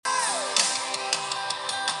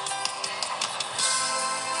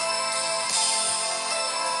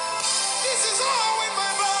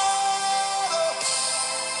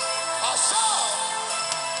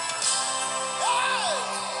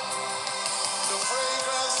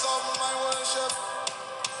worship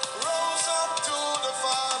rose up to the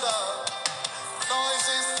Father.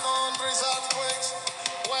 Noises, thunders, earthquakes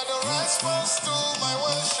were the response to my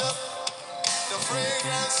worship. The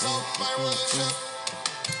fragrance of my worship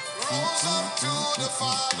rose up to the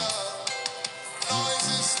Father.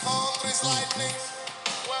 Noises, thunders, lightning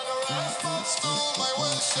were the response to my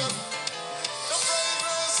worship. The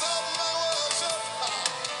fragrance of my worship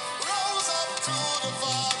rose up to the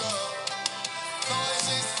Father.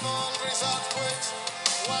 Noises, thunders, earthquakes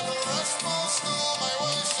were the response to my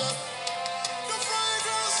worship. The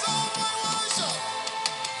fragrance of my worship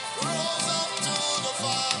rose up to the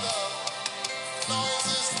Father.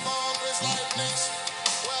 Noises, thunders, lightnings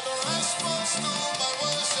were the response to my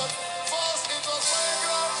worship. First it was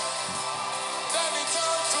fragrance, then it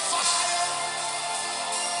turned to fire.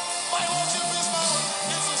 My worship is my weapon.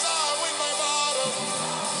 This is how I win my battle.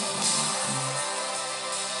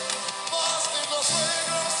 First it was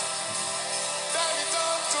fragrance, then it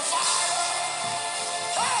turned to fire.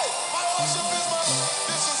 Hey, my worship is my weapon.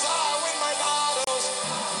 This is how I win my battles.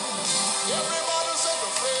 Everybody said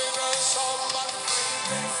the fragrance of my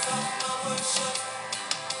worship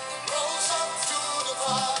rose up to the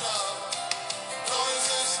Father.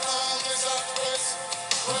 Noises, thunders, earthquakes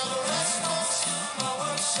were the response to my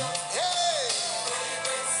worship. Hey,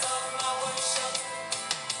 fragrance of my worship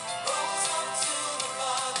rose up to the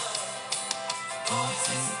Father.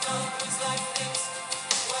 Noises, thunders, lightnings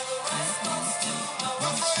were the response to my worship.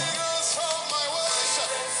 The fragrance of my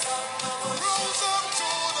worship rose up to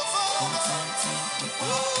the Father.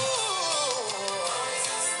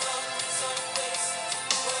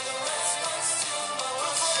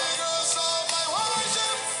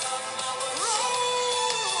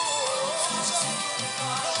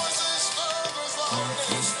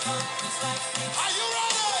 Are you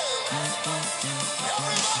ready?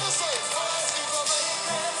 Everybody say, first it was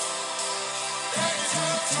fragrance, then it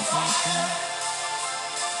turned to fire.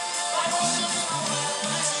 My worship is my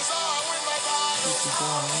weapon. This is how I win my battle.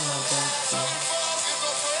 Say, first it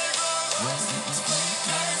was fragrance,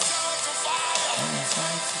 then it turned to fire.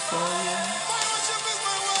 My worship is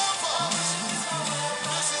my weapon.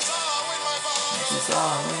 This is how I win my battle. Say,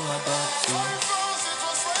 first it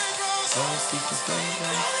was fragrance, then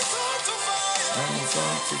it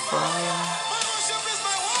turned to fire. My worship is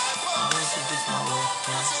my weapon.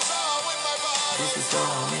 This is how I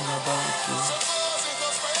win my battle. Say, first it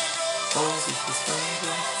was fragrance,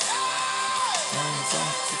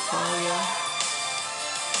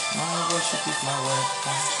 My worship is my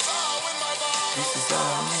weapon. this is how I win my battle. This is how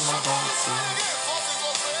I win my battle. Say it again.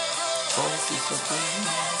 First it was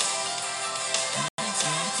fragrance.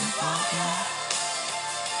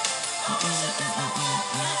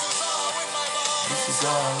 This is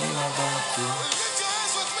how I win my battle. Lift your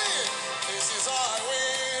hands with me. This is how I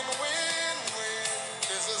win, win, win.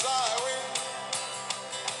 This is how I win.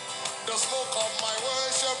 The smoke of my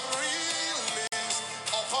worship release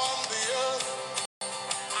upon the earth.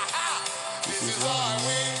 Aha! This is how I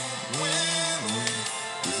win, win, win.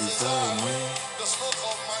 This is how I win. The smoke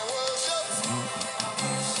of my worship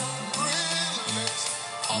release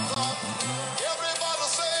upon. Everybody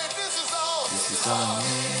say, this is how. This is how I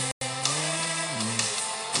win.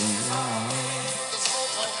 This is how I win. The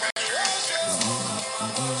smoke of my worship.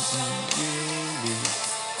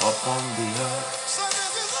 Upon the earth. So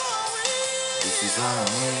this is how I win. This is how I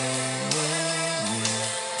win.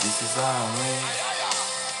 This is how I win.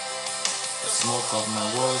 The smoke of my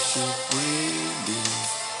worship release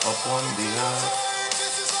upon the earth.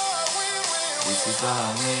 This is how I win, win, win. This is how I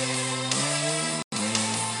win.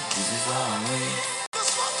 This is how I win. The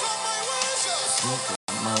smoke of my worship. Smoke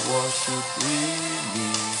of my worship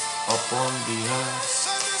release upon the earth.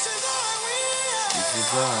 So this is how I win. This is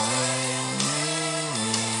how I win.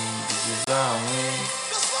 This is how I win.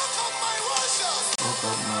 The smoke of my worship. Smoke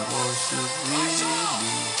of my worship release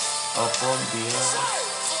upon the earth. Say,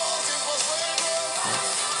 first it was fragrance.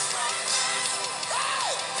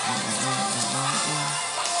 Hey!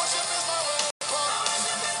 My worship is my weapon.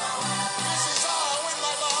 This is how I win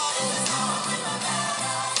my battle.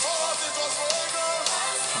 First it was fragrance.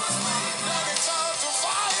 Then it turned to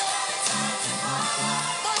fire.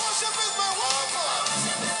 My worship is my weapon.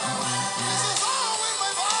 This is how I win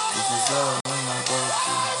my battle. This is how I win my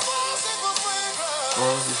battle. First it was fragrance.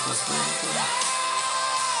 Cause it was fragrance.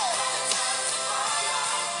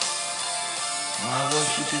 My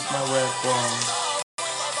worship is my weapon.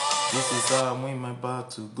 This is how I win my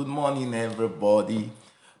battle. Good morning, everybody.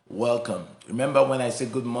 Welcome. Remember, when I say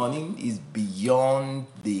good morning, it's beyond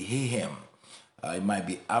the AM. It might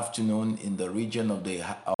be afternoon in the region of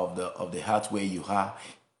the heart where you are.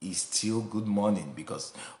 is still good morning,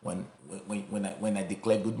 because when I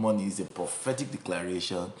declare good morning, it's a prophetic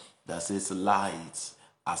declaration that says light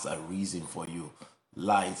as a reason for you.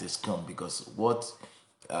 Light has come, because what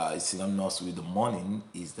is synonymous with the morning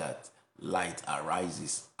is that light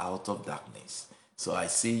arises out of darkness. So I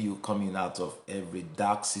see you coming out of every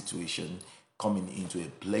dark situation, coming into a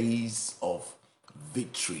place of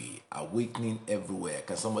victory, awakening everywhere.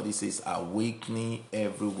 Can somebody say awakening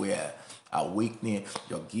everywhere? Awakening.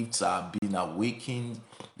 Your gifts are being awakened.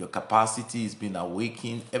 Your capacity is being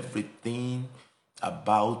awakened. Everything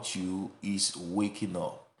about you is waking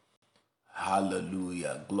up.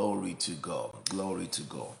 Hallelujah. Glory to God. Glory to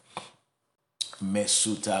God.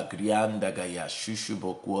 Mesuta grianda gaya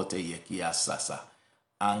shushubo kwote yekia sasa.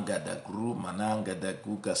 Anga da gru mananga da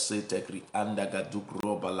guga sete gri anda ga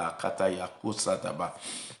dugro la kata ya kusataba.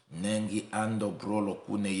 Nengi ando brolo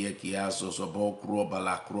kune yeki azo zobo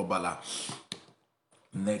krobala krobala.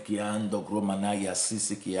 Nekiando gromanaya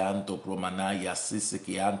sisi kianto gromanaya sisi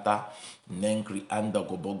kianta nenkri anda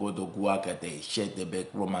gobogo do guakate shete be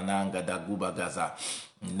gromananga da guba gaza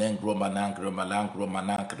nenkro manangro malangro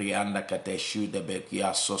manangri anda kate shude be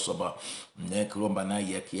kia sosoba nekro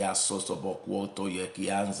manaya kia sosobo kuoto ye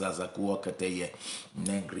kianza za kuokate ye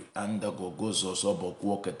nenkri anda gogozo sobo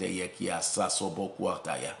kuokate ye kia sasobo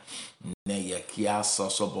kuataya ne ya kia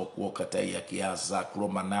sosobo kuokate ye kia zakro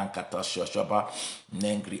mananka ta shoshaba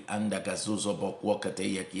nengri anda gazuzo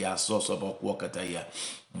bokwokate ya kia soso bokwokate ya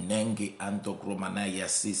nengi ando kromana ya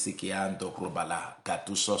sisi ki ando krobala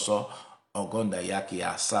katu soso ogonda ya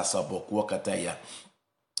kia sasa bokwokate ya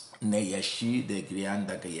ne ya shi de gri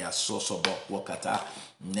anda ya soso bokwokata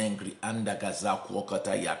nengri anda gaza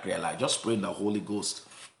kwokata ya krela. Just pray in the Holy Ghost.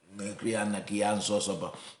 Negriana Gianzo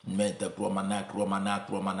Soba, Meta Cromana, Cromana,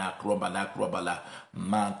 Cromana, Cromana, Crobala,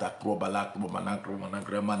 Manta Crobala, Cromana, Cromana,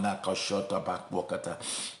 Gramana, Kashota Bakwakata,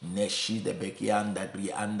 Neshi de Bekianda,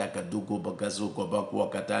 Grianda, Gadugo, Bagazuko,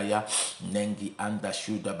 Bakwakataya, Nengi anda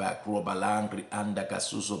Shuda Bakrobalangri, anda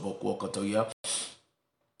Kasuso Bokwakatoya.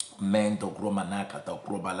 Mento kromanaka ta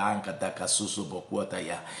krobalanka ta kasusu bokwata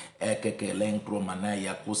ya ekeke len kromana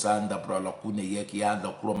ya kusanda brolokune yeki anda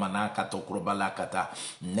kromanaka to krobalaka ta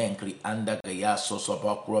nenkri anda gaya soso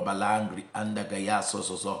krobalangri anda gaya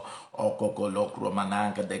soso okokolo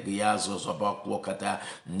kromananka de gaya soso bokwata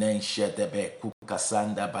nenshete be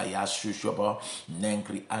kukasanda baya shushobo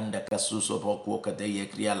nenkri anda kasusu bokwata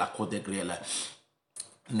yekri ala kode grela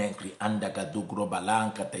Nenkri anda gadu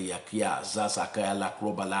grobalanka te yakia zasaka la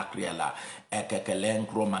grobala kriela ekekelen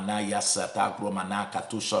gromana ya sata gromana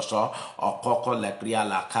katusoso okoko le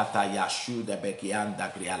kriala kata ya shu de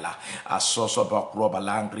bekianda kriala asoso ba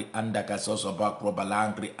grobalangri anda gasoso ba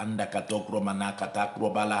grobalangri anda kato gromana kata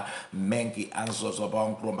grobala menki ansoso ba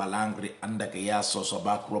grobalangri anda ya soso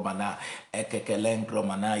ba gromana ekekelen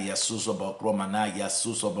gromana ya suso ba gromana ya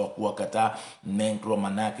suso ba kwakata men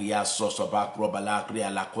gromana ya soso ba grobala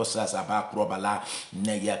kriala kosa zaba krobala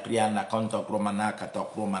ne ya kriana konto kromana kata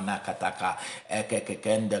kromana kataka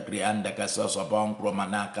ekekenda grianda kasa sobon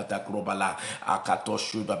kromana kata krobala akato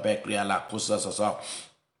shuda bekria la kosa soso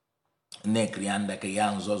Nekrianda ke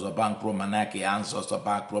yanzo zo bankro manaki yanzo zo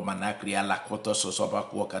bankro manaki ala koto so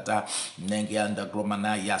bakro kata nengianda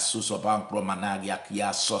gromana ya suso bankro managi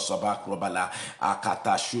ya so bakro bala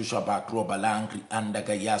akata shusha bakro bala angri anda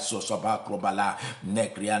ga ya so bakro bala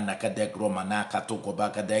nekrianda ka de gromana katoko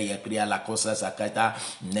baka de ya kriya la kosa sakata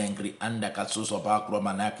nengri anda ka suso bakro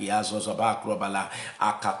manaki ya so bakro bala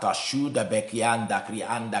akata shuda bekianda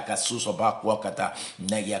krianda ka suso bakro kata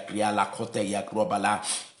ne ya kriya la kote ya grobala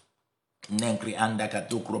Nenkri anda ka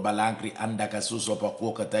dukro balangri anda ka suso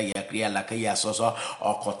poko kata ya kriya la kaya soso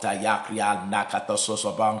okota ya kriya nakata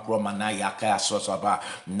soso bankro mana ya kaya soso ba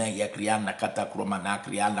ne ya kriya nakata kromana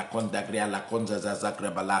kriya la konda kriya la konza za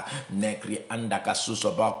bala ne kri anda ka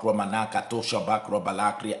suso bakro mana ka tosho bakro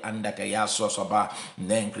bala kri anda ka ya soso ba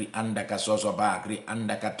nenkri anda ka soso ba kri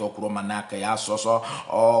anda ka tokro mana ka ya soso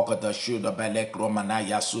o kata shuda bele kromana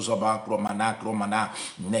ya suso bakro mana kromana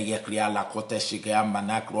ne ya kriya la kote shikya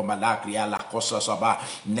mana kromala la cosa saba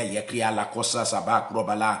ne ye cria la cosa saba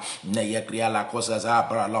krobala ne ye cria la cosa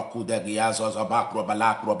zabra la kude giazo saba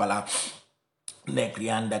krobala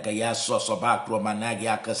Nekrianda gaya sosoba kromana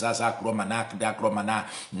gya kasasa kromana da kromana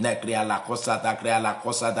nekria la cosa da crea la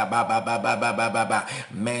cosa da baba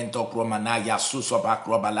mento kromana ya susoba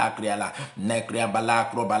krobala crea la nekria bala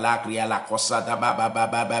krobala crea la cosa da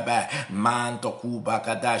baba manto kuba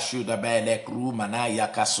kada shuda bele kromana ya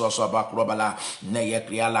kasosoba krobala ne ye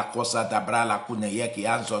cria la cosa da brala kune ye ki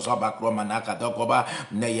anso soba kromana kadokoba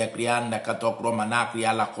ne ye krianda kato kromana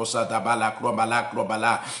crea la cosa da bala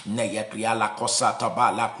krobala ne ye cria la cosa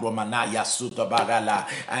Kosatabala Kromanaya Sutabarala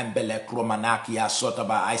Ambele Kromanakia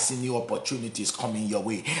Sotaba. I see new opportunities coming your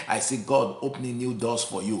way. I see God opening new doors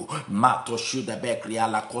for you. Mato Shudabe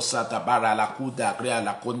Kriala Kosatabara la Kuda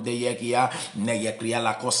Kriala Kunde Yekia Neye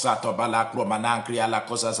Kriala Kosatabala Kromanan Kriala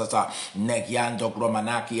Kosasata Negiando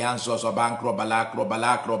Kromanaki Anso Soban Krobala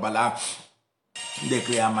Krobala Krobala de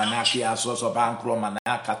creamanaki asoso bankro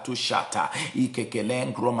manaka tushata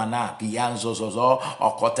ikekelen kromana kianzo zozo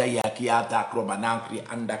okote yakiata kromanakri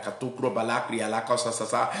anda katukro balakri alakosa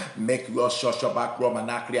sasa make your shoshoba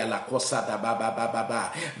kromanakri alakosa da baba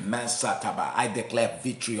baba mansataba. I declare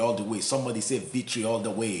victory all the way. Somebody say victory all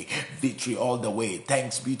the way. Victory all the way.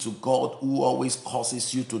 Thanks be to God who always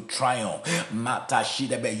causes you to triumph. Mata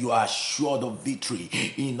shidebe, you are assured of victory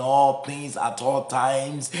in all things at all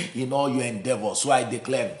times in all your endeavors. So I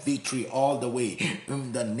declare victory all the way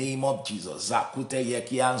in the name of Jesus. Zakute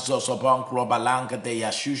yekian sosobon krobalanka te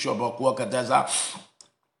yashusho bokwakateza.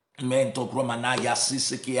 Mento Gromanaya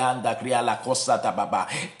Sisikianda Kriala Kosata Baba.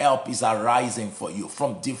 Help is arising for you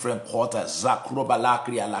from different quarters. Zakrobala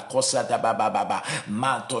Kriala Kosata Baba Baba.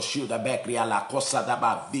 Manto Shuda Bekria La Kosata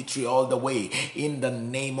Baba. Victory all the way in the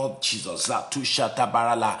name of Jesus. Zatushata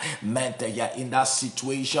Barala. Menteya in that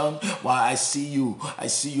situation while I see you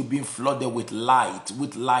being flooded with light,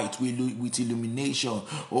 with illumination.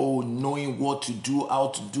 Oh, knowing what to do, how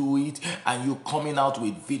to do it, and you coming out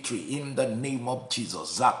with victory in the name of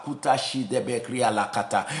Jesus. Kutashi de bekria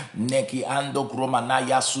lakata neki ando gromana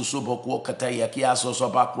ya susuboku kata yakia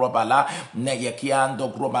sosoba krobala ne yakia ando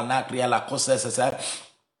gromana kria la kosesa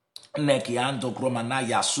Neki ando gromana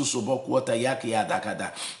ya susubo kuota yaki ya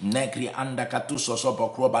dakada nekri anda katuso sobo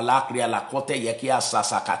kroba lakri la kote yaki ya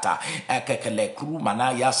sasakata ekekele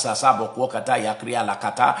krumana ya sasabo kuokata yakri la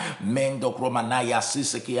kata mendo gromana ya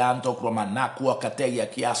sisiki ando gromana kuokate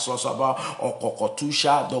yaki ya sosobo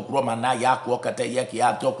okokotusha do gromana ya kuokate yaki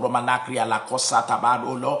ya do gromana kri la kosata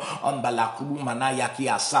barolo ombala krumana yaki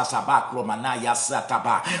ya sasaba gromana ya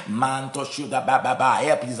sataba manto shuda baba.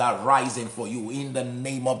 Help is arising for you in the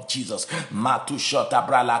name of Jesus. I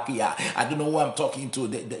don't know who I'm talking to.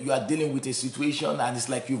 You are dealing with a situation and it's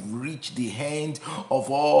like you've reached the end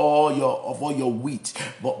of all your wheat.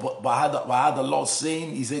 But I had the Lord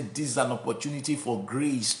saying, He said, this is an opportunity for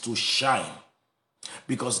grace to shine.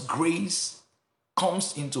 Because grace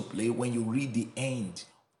comes into play when you reach the end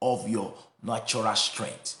of your natural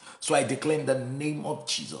strength. So I declare in the name of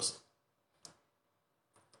Jesus,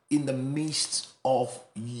 in the midst of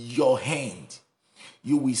your hand,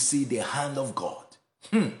 you will see the hand of God.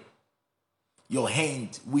 Your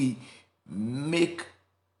hand will lead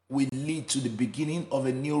to the beginning of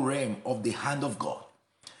a new realm of the hand of God.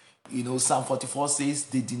 You know, Psalm 44 says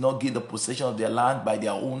they did not get the possession of their land by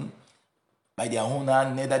their own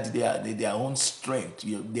hand, neither did their own strength,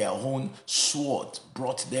 their own sword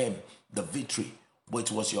brought them the victory. But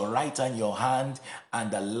it was your right hand, your hand, and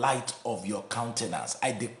the light of your countenance.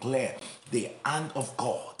 I declare the hand of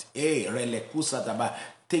God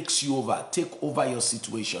takes you over, take over your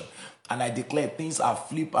situation. And I declare things are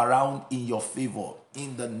flip around in your favor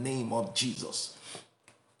in the name of Jesus.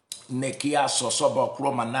 Nekia sosobo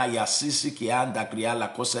kromanaya sisi kianda kriala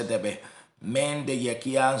kosedebe. Mende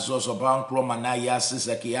yekia zosoban kromanaya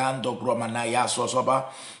sisi kiando kromanaya sosoba.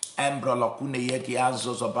 Embro lokune yekia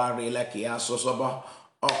zosoba rele kia sosoba.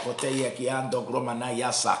 Okote yekiando gromana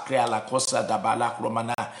ya sakrea la cosa da bala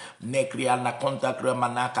gromana nekria na conta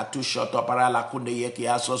gromana katusho to para la kunde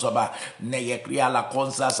yekia sosoba ne yekria la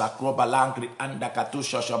konza za krobalankri anda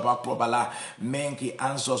katusho shoba krobala menki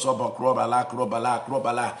anso soba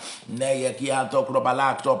krobala ne yekia to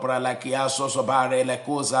krobala to para la kia sosoba rele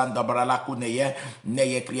koza anda para la kunde ye ne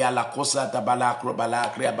yekria la cosa da bala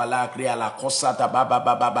krobala kria la cosa da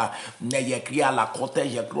baba ne yekria la kote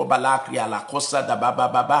ye krobala kria la cosa da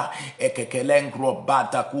baba ekekelenkro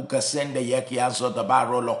bata kuka sende yeki aso da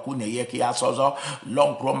baro lokune yeki asozo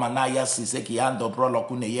lonkro manaya siseki ando bro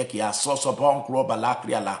lokune yeki asoso bonkro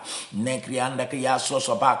balakria la nekrianda ki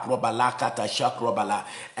asoso bakro balaka ta shakro bala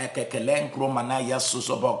ekekelenkro manaya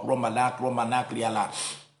soso bokro malakro manakria la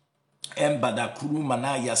Embada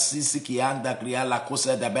krumana ya sisi kianda kriala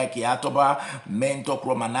kosa da beki atoba mento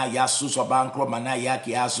kromana ya susoban kromana ya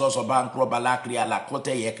ki asosoban krobala kriala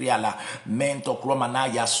kote ye kriala mento kromana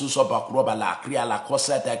ya susoba krobala kriala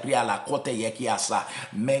kosa da kriala kote ye kiasa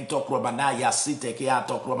mento kromana ya site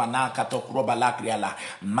kiato kromana kato krobala kriala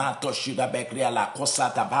mato shida be kriala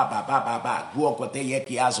kosa ta baba guo kote ye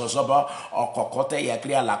ki asosoba okokote ye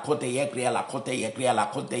kriala kote ye kriala kote ye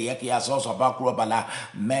kriala kote ye ki asosoba krobala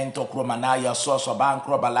mento kromanaya soso ban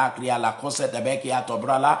krobala kria la kose debeki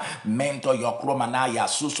atobrala mento yo kromanaya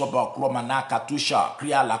susobo kromana katusha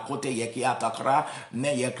kria la kote yeki atakra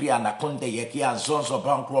ne yekria na konde yeki azonzo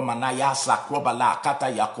ban kromanaya sakrobala kata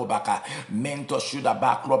yakobaka mento shuda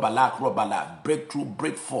ba krobala breakthrough,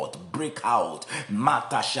 break forth, break out.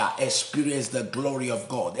 Matasha, experience the glory of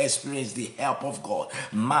God, experience the help of God.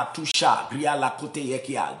 Matusha,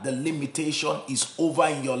 the limitation is over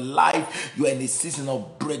in your life. You are in a season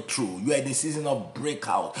of breakthrough. You are in a season of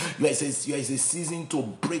breakout. You are in a season to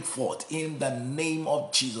break forth in the name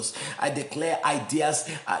of Jesus. I declare ideas.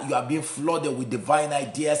 You are being flooded with divine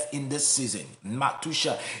ideas in this season.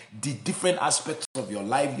 Matusha, the different aspects of your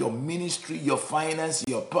life, your ministry, your finance,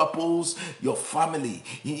 your purpose, your family,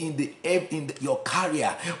 your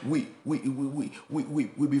career, we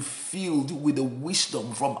be filled with the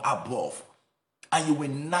wisdom from above, and you will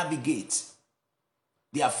navigate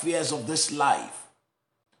the affairs of this life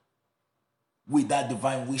with that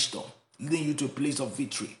divine wisdom, leading you to a place of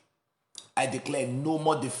victory. I declare no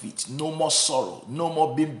more defeat, no more sorrow, no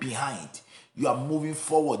more being behind. You are moving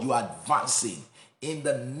forward, you are advancing in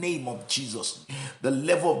the name of Jesus. The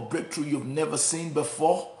level of breakthrough you've never seen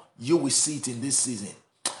before, you will see it in this season.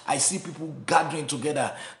 I see people gathering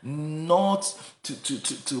together not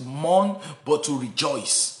to mourn, but to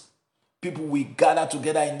rejoice. People will gather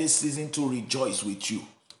together in this season to rejoice with you.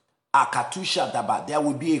 Akatusha daba, there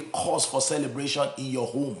will be a cause for celebration in your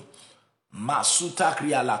home. Masuta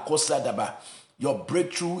kriya la kosa daba. Your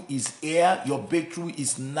breakthrough is here. Your breakthrough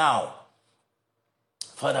is now.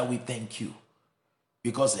 Father, we thank you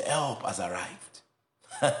because help has arrived.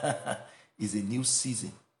 It's a new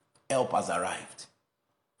season. Help has arrived.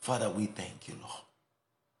 Father, we thank you, Lord.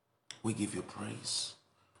 We give you praise.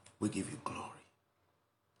 We give you glory.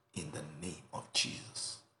 In the name of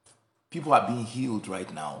Jesus. People are being healed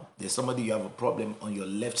right now. There's somebody, you have a problem on your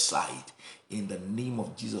left side. In the name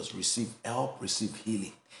of Jesus, receive help, receive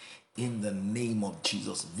healing. In the name of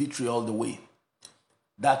Jesus, victory all the way.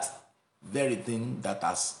 That very thing that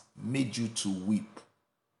has made you to weep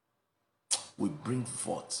will bring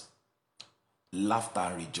forth laughter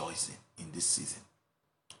and rejoicing in this season.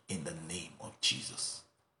 In the name of Jesus.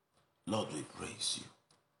 Lord, we praise you.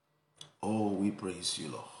 Oh, we praise you,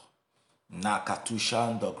 Lord.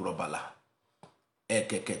 Nakatushando grobala.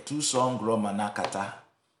 Ekeketu song gromanakata.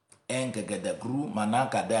 Engegedegru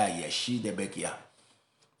manakada yeshi debekia.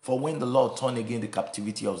 For when the Lord turned again the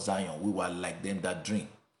captivity of Zion, we were like them that dream.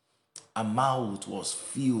 Our mouth was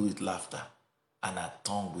filled with laughter and our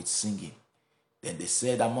tongue with singing. Then they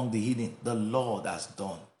said among the heathen, the Lord has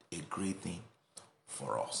done a great thing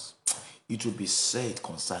for us. It will be said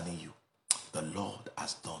concerning you, the Lord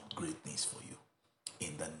has done great things for you.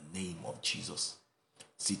 In the name of Jesus.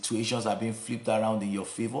 Situations are being flipped around in your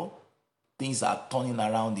favor. Things are turning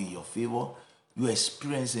around in your favor. You're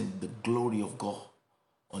experiencing the glory of God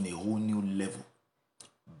on a whole new level.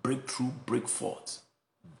 Breakthrough, break forth,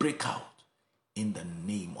 break out in the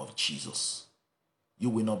name of Jesus. You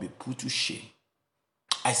will not be put to shame.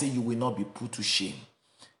 I say you will not be put to shame.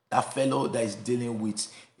 That fellow that is dealing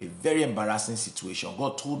with a very embarrassing situation,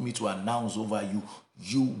 God told me to announce over you,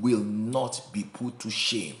 you will not be put to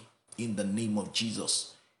shame in the name of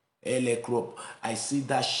Jesus. I see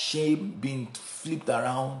that shame being flipped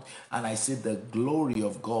around, and I see the glory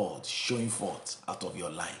of God showing forth out of your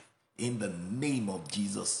life in the name of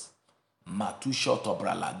Jesus. That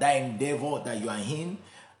endeavor that you are in,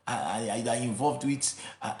 you are involved with,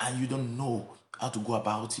 and you don't know how to go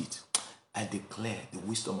about it, I declare the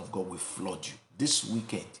wisdom of God will flood you. This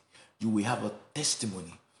weekend, you will have a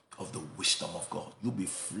testimony of the wisdom of God. You'll be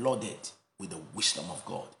flooded with the wisdom of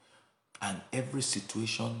God. And every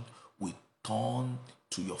situation will turn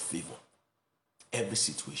to your favor. Every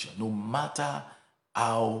situation, no matter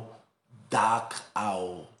how dark,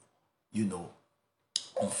 how,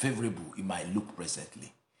 unfavorable it might look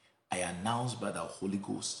presently, I announce by the Holy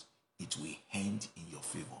Ghost, it will end in your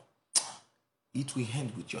favor. It will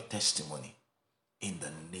end with your testimony in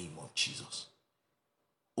the name of Jesus.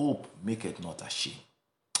 Hope maketh not ashamed.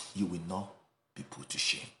 You will not be put to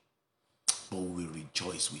shame, but we will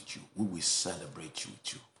rejoice with you. We will celebrate you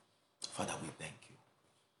with you. Father, we thank you.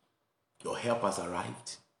 Your help has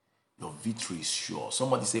arrived. Your victory is sure.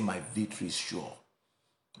 Somebody say, my victory is sure.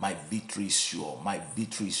 My victory is sure. My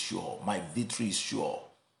victory is sure. My victory is sure.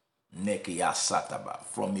 Nekeya Sataba.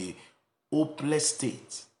 From a hopeless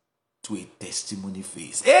state to a testimony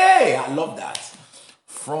phase. Hey, I love that.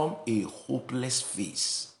 From a hopeless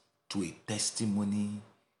phase to a testimony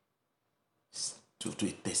to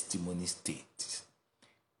a testimony state.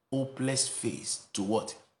 Hopeless phase to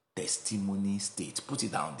what? Testimony state. Put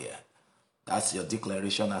it down there. That's your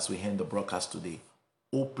declaration as we end the broadcast today.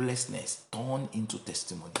 Hopelessness turn into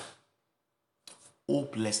testimony.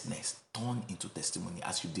 Hopelessness turn into testimony.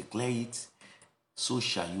 As you declare it, so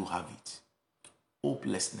shall you have it.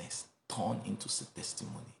 Hopelessness turn into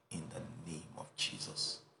testimony in the name of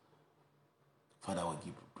Jesus. Father, we give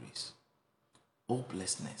you praise.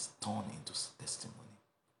 Hopelessness turn into testimony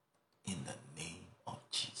in the name of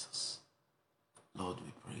Jesus. Lord,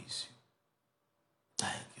 we praise you.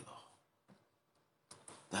 Thank you, Lord.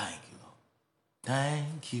 Thank you, Lord.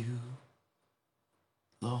 Thank you,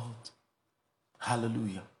 Lord.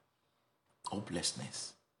 Hallelujah.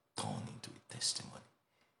 Hopelessness turn into a testimony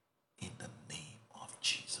in the name of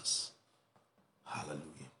Jesus. Hallelujah.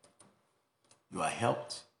 You are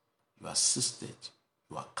helped, you are assisted,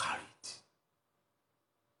 you are carried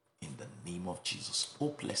in the name of Jesus.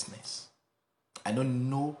 Hopelessness. I don't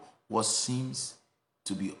know what seems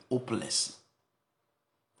to be hopeless.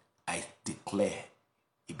 I declare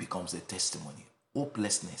it becomes a testimony.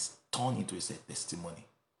 Hopelessness turn into a testimony.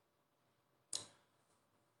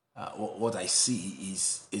 What I see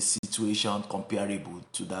is a situation comparable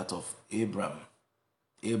to that of Abraham.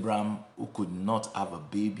 Abraham, who could not have a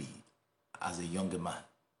baby as a younger man.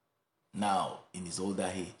 Now, in his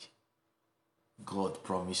older age, God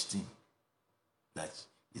promised him that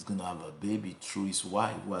he's going to have a baby through his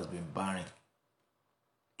wife who has been barren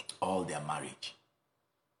all their marriage.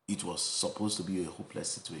 It was supposed to be a hopeless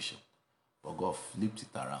situation, but God flipped it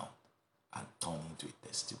around and turned into a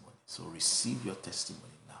testimony. So receive your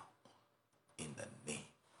testimony now in the name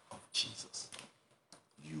of Jesus.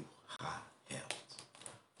 You are helped.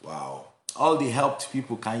 Wow. All the helped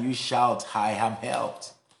people, can you shout, I am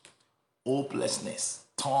helped? Hopelessness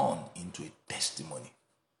turn into a testimony.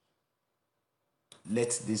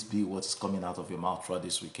 Let this be what's coming out of your mouth throughout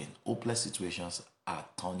this weekend. Hopeless situations are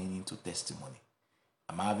turning into testimony.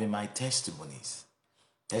 I'm having my testimonies.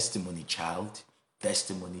 Testimony child,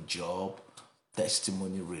 testimony job,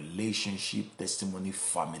 testimony relationship, testimony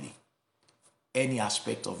family. Any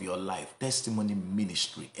aspect of your life, testimony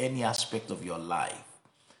ministry, any aspect of your life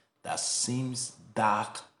that seems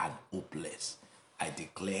dark and hopeless, I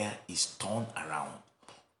declare is turned around.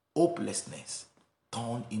 Hopelessness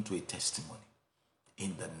turned into a testimony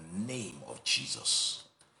in the name of Jesus.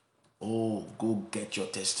 Oh, go get your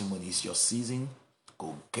testimony. It's your season.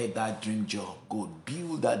 Go get that dream job. Go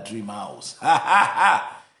build that dream house.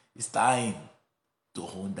 It's time to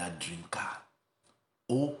own that dream car.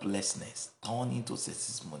 Hopelessness turn into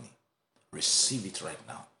testimony. Receive it right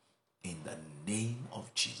now in the name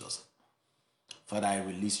of Jesus. Father, I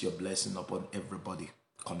release your blessing upon everybody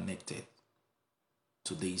connected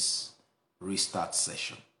to this restart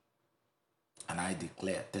session. And I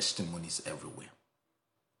declare testimonies everywhere.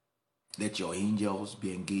 Let your angels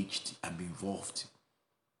be engaged and be involved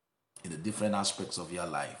in the different aspects of your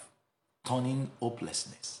life, turning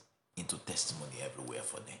hopelessness into testimony everywhere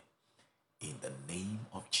for them. In the name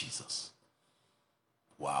of Jesus.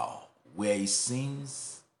 Wow. Where it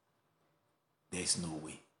seems there's no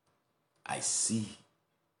way, I see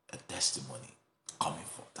a testimony coming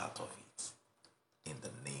forth out of it. In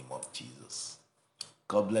the name of Jesus.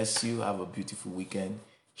 God bless you. Have a beautiful weekend.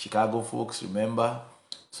 Chicago folks, remember,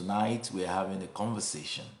 tonight we're having a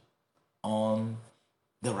conversation on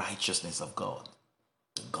the righteousness of God,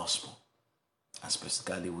 the gospel. And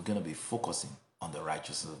specifically, we're going to be focusing on the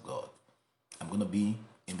righteousness of God. I'm going to be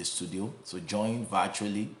in the studio, so join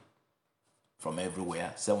virtually from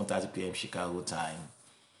everywhere. 7:30 p.m. Chicago time,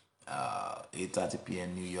 8:30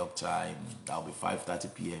 p.m. New York time. That'll be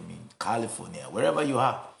 5:30 p.m. in California. Wherever you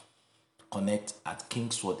are, connect at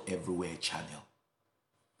Kingsword Everywhere channel.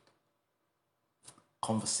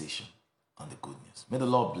 Conversation on the good news. May the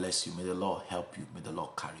Lord bless you. May the Lord help you. May the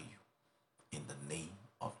Lord carry you. In the name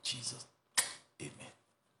of Jesus.